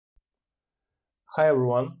Hi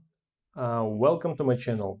everyone, welcome to my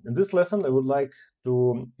channel. In this lesson I would like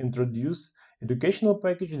to introduce educational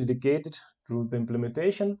package dedicated to the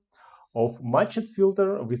implementation of matched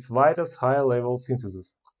filter with Vitis High Level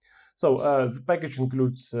Synthesis. The package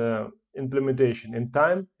includes implementation in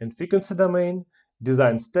time and frequency domain,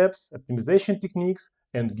 design steps, optimization techniques,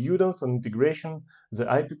 and guidance on integration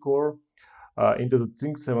the IP core into the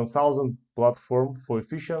Think 7000 platform for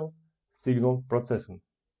efficient signal processing.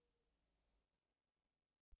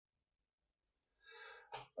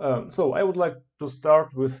 I would like to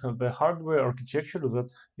start with the hardware architecture that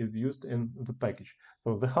is used in the package.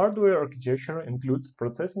 So the hardware architecture includes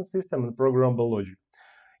processing system and programmable logic.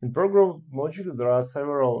 In program logic, there are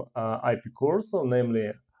several IP cores, so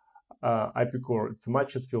namely IP core, it's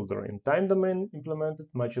matched filter in time domain implemented,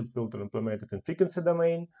 matched filter implemented in frequency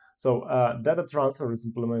domain. Data transfer is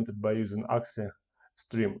implemented by using AXI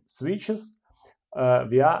stream switches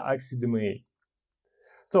via AXI DMA.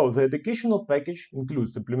 So the educational package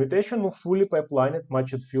includes implementation of fully pipelined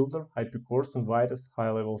matched filter, IP cores, and Vitis High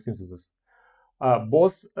Level Synthesis.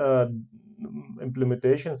 Both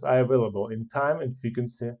implementations are available in time and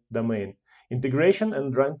frequency domain. Integration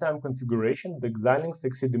and runtime configuration, the Xilinx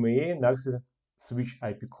XCDMA and AXI switch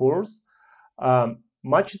IP cores,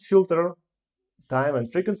 matched filter, time and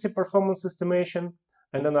frequency performance estimation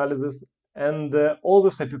and analysis, and all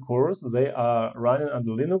these IP cores, they are running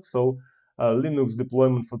under Linux, so Linux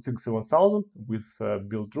deployment for Think 7000 with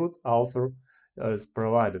build root also is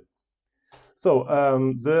provided.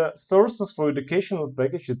 The sources for educational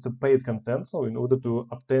package, it's a paid content, so in order to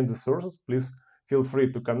obtain the sources, please feel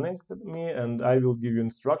free to connect with me and I will give you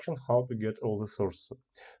instructions how to get all the sources.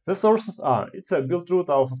 The sources are, it's a build root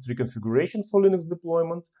Alpha 3 configuration for Linux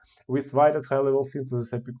deployment with Vitis High Level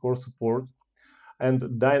Synthesis IP core support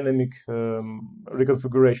and dynamic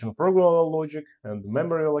reconfiguration of programmable logic and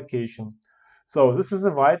memory allocation. So this is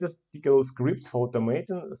a Vitis TCL scripts for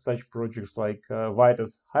automating such projects like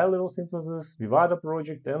Vitis High Level Synthesis, Vivada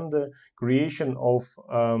project, and the creation of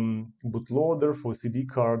bootloader for CD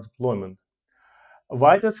card deployment.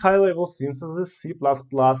 Vitis High Level Synthesis C++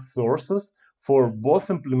 sources for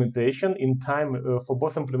both implementation in time for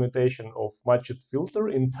both implementation of matched filter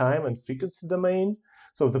in time and frequency domain.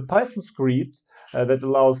 So the Python script that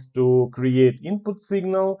allows to create input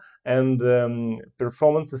signal and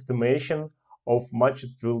performance estimation of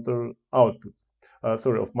matched filter output.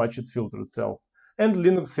 Of matched filter itself. And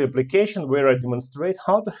Linux application where I demonstrate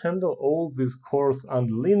how to handle all these cores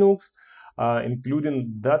under Linux,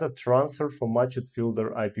 including data transfer for matched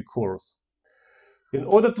filter IP cores. In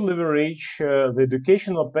order to leverage the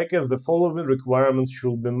educational package, the following requirements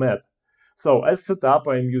should be met. So as set up,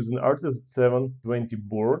 I'm using RTZ720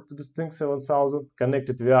 board with Think 7000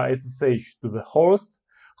 connected via SSH to the host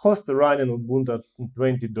running Ubuntu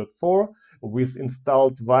 20.4 with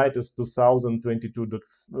installed Vitis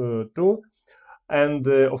 2022.2 and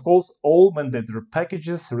of course all mandatory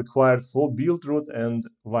packages required for build root and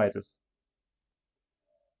Vitis.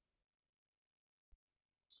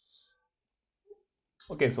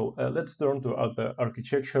 Okay, let's turn to the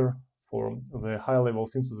architecture for the high-level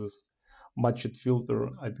synthesis matched filter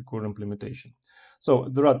IP core implementation. So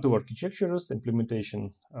there are two architectures,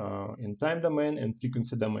 implementation in time domain and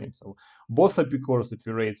frequency domain. So both IP cores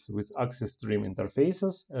operates with AXI stream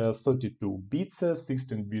interfaces, 32 bits,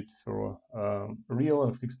 16-bit for real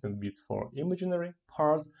and 16-bit for imaginary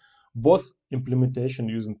part. Both implementation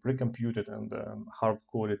using pre-computed and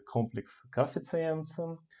hard-coded complex coefficients.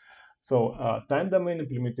 Time domain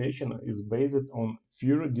implementation is based on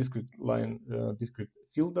FIR discrete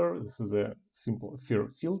filter. This is a simple FIR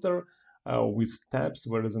filter with taps,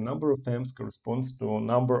 where the number of taps corresponds to a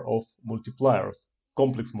number of multipliers,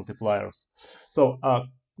 complex multipliers.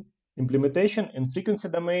 Implementation in frequency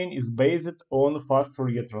domain is based on fast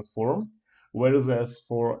Fourier transform, whereas as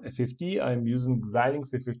for FFT, I'm using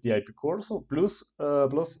Xilinx FFT IP core, so plus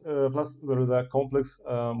there is a complex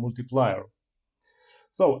multiplier.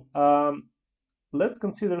 Let's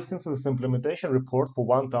consider synthesis implementation report for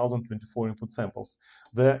 1024 input samples.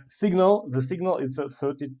 The signal is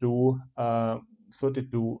 32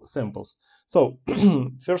 samples. So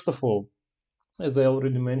first of all, as I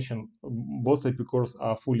already mentioned, both IP cores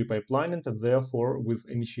are fully pipelined and therefore with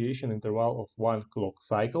initiation interval of 1 clock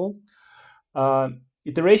cycle.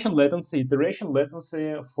 Iteration latency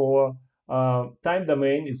for time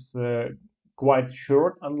domain is quite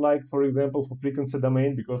short, unlike, for example, for frequency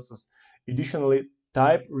domain, because additionally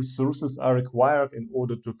type resources are required in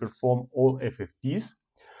order to perform all FFTs.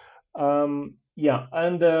 And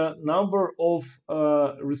the number of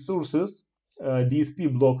resources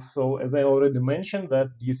DSP blocks. So as I already mentioned,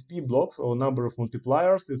 that DSP blocks, or number of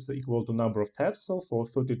multipliers, is equal to number of taps. So for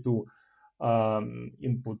 32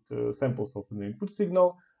 input samples of the input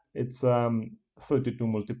signal, it's 32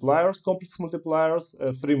 multipliers, complex multipliers,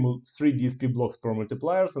 three DSP blocks per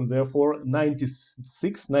multipliers, and therefore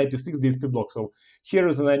 96 DSP blocks. So here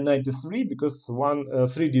is a 93 because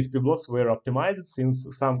three DSP blocks were optimized, since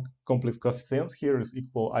some complex coefficients here is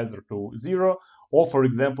equal either to 0 or, for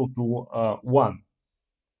example, to 1.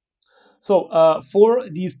 So for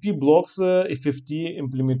DSP blocks FFT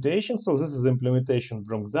implementation, so this is implementation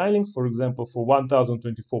from Xilinx, for example, for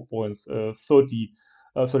 1024 points, 40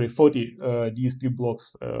 DSP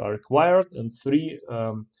blocks are required, and 3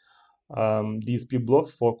 DSP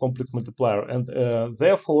blocks for complex multiplier, and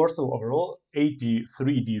therefore, so overall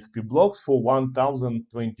 83 DSP blocks for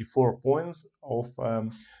 1024 points of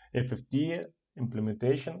FFT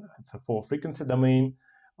implementation. It's a for frequency domain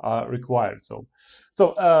required. So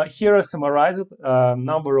here I summarized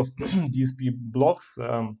number of DSP blocks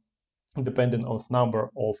depending on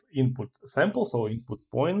number of input samples or input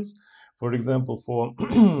points. For example, for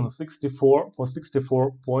 64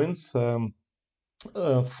 points,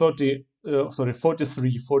 43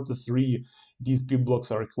 DSP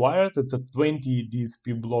blocks are required. It's a 20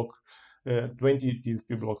 DSP block, 20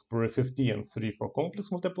 DSP blocks per FFT, and 3 for complex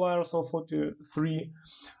multipliers, so 43.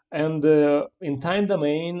 And in time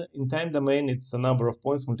domain, it's a number of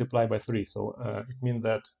points multiplied by 3. So it means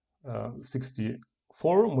that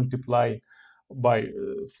 64 multiplied by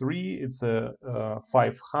 3, it's a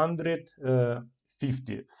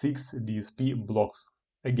 556 DSP blocks,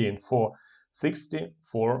 again for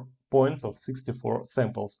 64 points of 64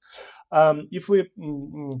 samples. If we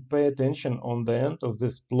pay attention on the end of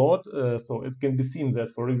this plot, so it can be seen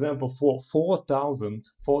that, for example, for 4,000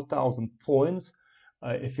 points,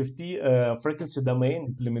 FFT frequency domain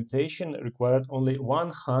implementation required only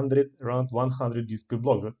around 100 DSP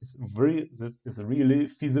blocks. That is really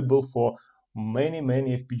feasible for many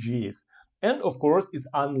FPGAs. And of course, it's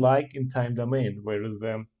unlike in time domain, where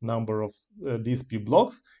the number of DSP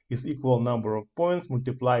blocks is equal number of points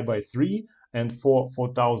multiplied by 3, and for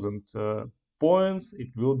 4,000 points,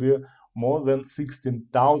 it will be more than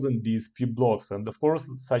 16,000 DSP blocks. And of course,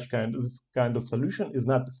 this kind of solution is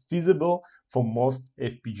not feasible for most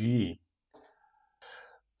FPGA.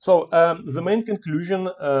 So the main conclusion,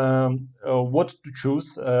 what to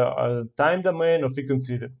choose, time domain or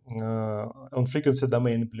frequency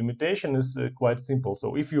domain implementation, is quite simple.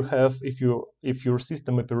 So if your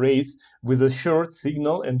system operates with a short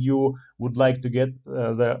signal and you would like to get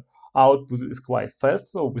the output is quite fast,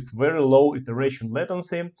 so with very low iteration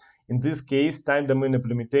latency, in this case, time domain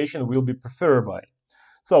implementation will be preferable.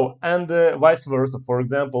 So, and vice versa, for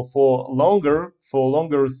example, for longer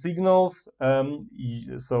signals,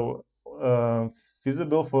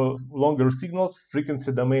 feasible for longer signals,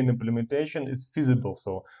 frequency domain implementation is feasible.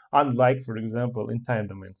 So, unlike, for example, in time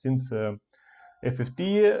domain, since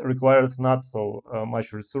FFT requires not so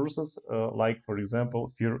much resources, like, for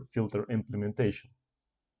example, filter implementation.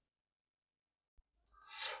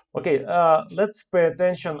 Okay, let's pay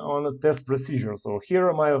attention on the test procedure. So here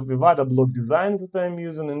are my Vivada block design that I'm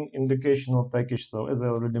using in educational package. So as I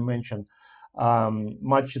already mentioned,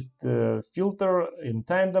 matched filter in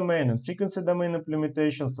time domain and frequency domain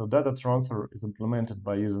implementation. So data transfer is implemented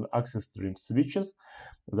by using access stream switches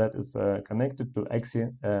that is connected to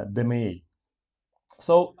AXI DMA.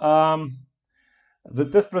 So the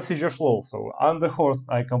test procedure flow. So on the host,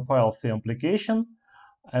 I compile the application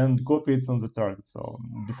and copy it on the target. So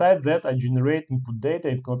besides that, I generate input data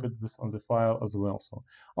and copy this on the file as well. So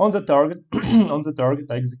on the target,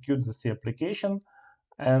 I execute the C application,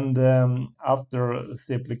 and after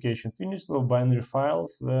C application finishes, so binary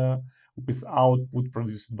files with output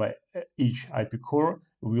produced by each IP core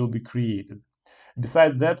will be created.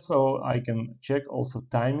 Besides that, so I can check also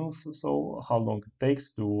timings, so how long it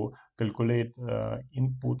takes to calculate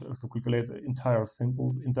input, to calculate the entire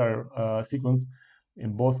sequence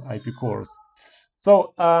in both IP cores.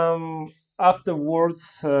 So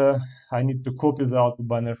afterwards, I need to copy the output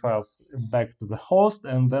binary files back to the host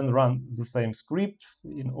and then run the same script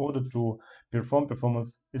in order to perform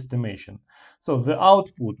performance estimation. So the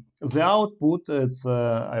output, it's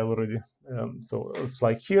I already so it's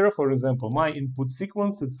like here, for example, my input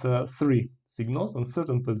sequence, it's 3 signals in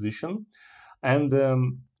certain position, and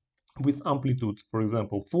with amplitude, for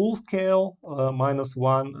example, full scale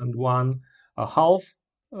 -1 and 1, half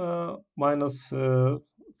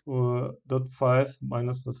 -0.5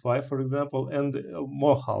 -0.5, for example, and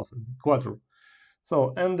more half, quarter.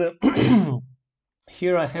 So, and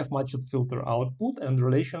here I have matched filter output and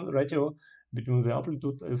ratio between the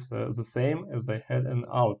amplitude is the same as I had an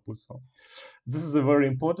output. So this is very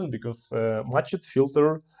important because matched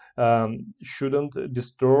filter shouldn't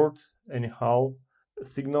distort anyhow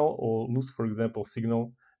signal or lose, for example,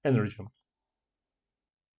 signal energy.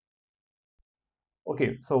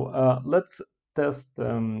 Okay, so let's test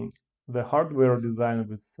the hardware design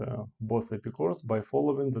with both IP cores by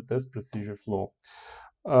following the test procedure flow.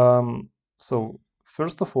 So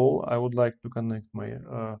first of all, I would like to connect my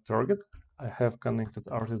target. I have connected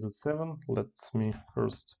RTZ7. Let me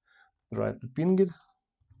first try to ping it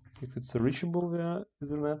if it's reachable via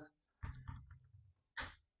Ethernet.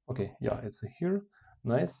 Okay, yeah, it's here.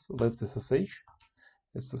 Nice. Let's SSH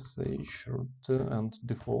root and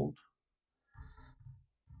default.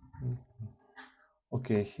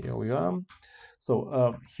 Okay, here we are.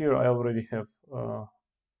 So here I already have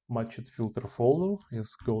matched filter folder.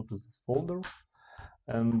 Let's go to the folder,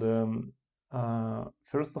 and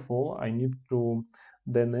first of all, I need to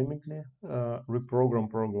dynamically reprogram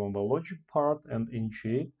programmable logic part and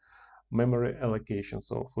initiate memory allocation.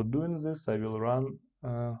 So for doing this, I will run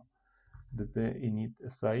the init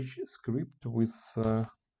sh script with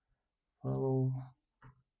follow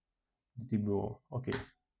dbo.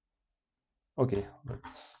 Okay,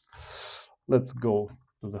 let's go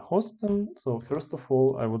to the host. And so first of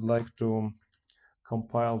all, I would like to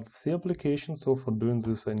compile the C application. So for doing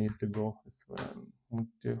this, I need to go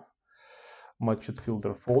with matched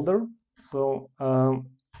filter folder. So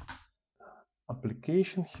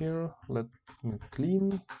application here, let me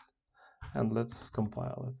clean and let's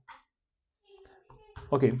compile it.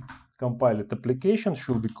 Okay, compiled application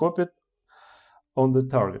should be copied on the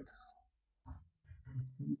target.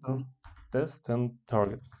 Test and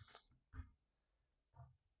target.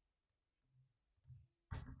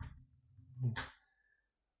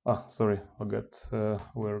 Sorry, forgot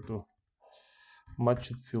where to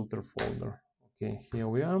matched filter folder. Okay, here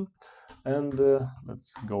we are, and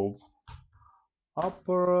let's go up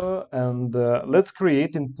and let's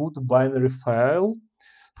create input binary file.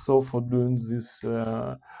 So for doing this,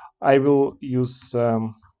 I will use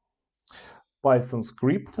Python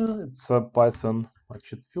script. It's a Python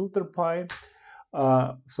matched filter py.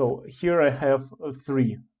 So here I have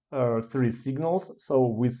three signals. So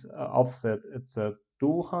with offset, it's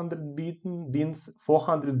 200 bits,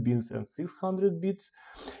 400 bits, and 600 bits.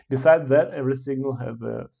 Besides that, every signal has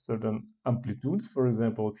a certain amplitudes. For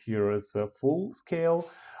example, here is a full scale,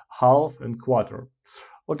 half, and quarter.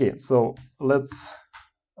 Okay, so let's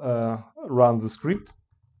run the script.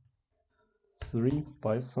 3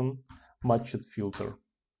 Python matched filter.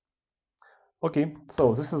 Okay,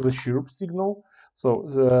 so this is a chirp signal. So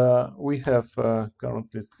we have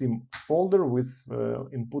currently sim folder with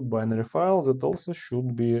input binary file that also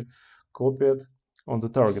should be copied on the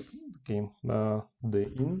target. Okay, the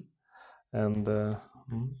in and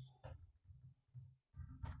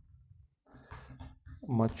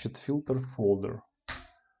matched filter folder.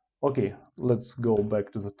 Okay, let's go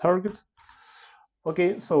back to the target.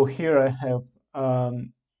 Okay, so here I have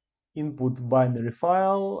input binary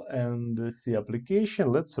file and C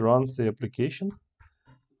application. Let's run C application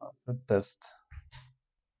test.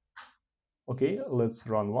 Okay, let's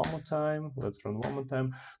run one more time.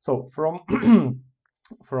 So from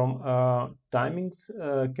timings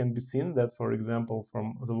can be seen that, for example,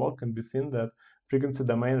 from the log can be seen that frequency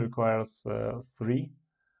domain requires 3.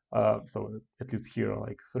 So at least here,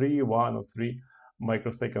 like 3, 1, or 3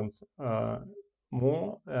 microseconds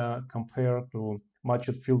more compared to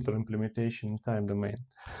matched filter implementation in time domain.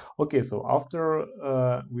 Okay, so after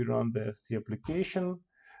we run the C application,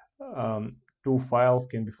 2 files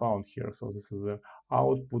can be found here. So this is the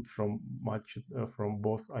output from from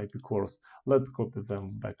both IP cores. Let's copy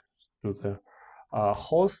them back to the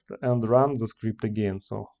host and run the script again.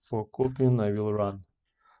 So for copying, I will run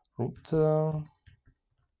root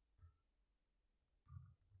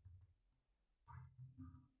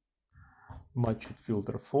matched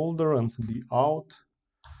filter folder and the out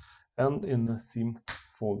and in the sim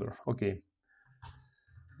folder. Okay,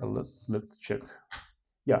 let's check.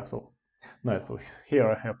 Yeah, so nice. So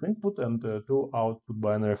here I have input and 2 output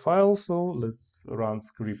binary files. So let's run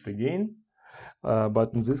script again.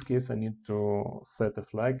 But in this case, I need to set a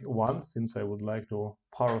flag 1 since I would like to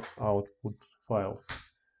parse output files.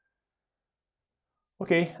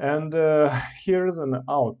 Okay, and here is an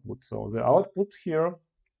output. So the output here,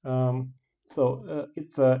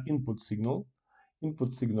 it's an input signal.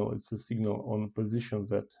 It's a signal on positions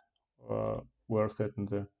that were set in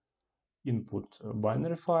the input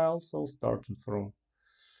binary file. So starting from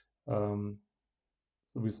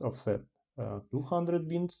with offset 200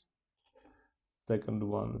 bits, second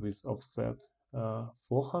one with offset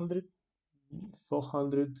 400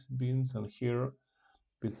 400 bins, and here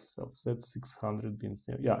with offset 600 bins.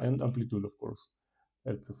 Yeah, and amplitude, of course.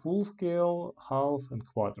 It's a full scale, half, and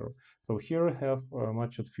quarter. So here I have a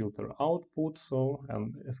matched filter output. So,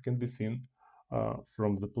 and as can be seen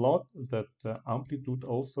from the plot, that amplitude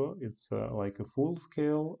also is like a full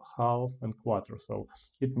scale, half, and quarter. So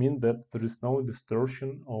it means that there is no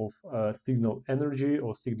distortion of signal energy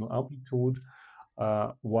or signal amplitude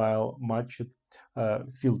while matched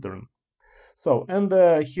filtering. So, and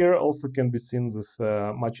here also can be seen this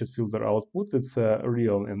matched filter output. It's a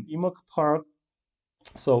real and imag part.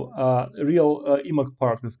 So real imag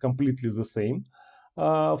part is completely the same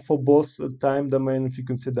for both time domain and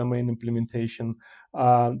frequency domain implementation.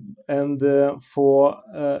 And for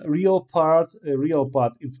real part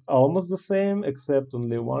is almost the same, except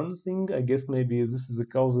only one thing. I guess maybe this is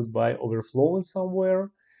caused by overflowing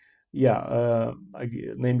somewhere. Yeah,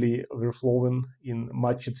 namely overflowing in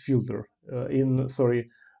matched filter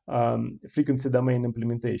frequency domain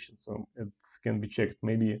implementation. So it can be checked.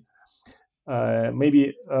 Maybe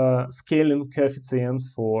scaling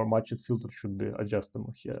coefficients for matched filter should be adjusted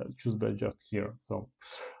here. So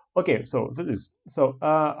okay, so that is so.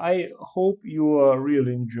 I hope you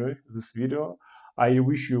really enjoy this video. I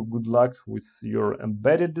wish you good luck with your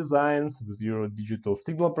embedded designs, with your digital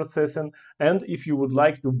signal processing, and if you would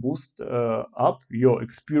like to boost up your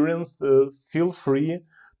experience, feel free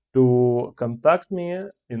to contact me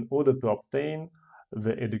in order to obtain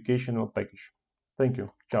the educational package. Thank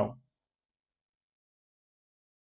you. Ciao.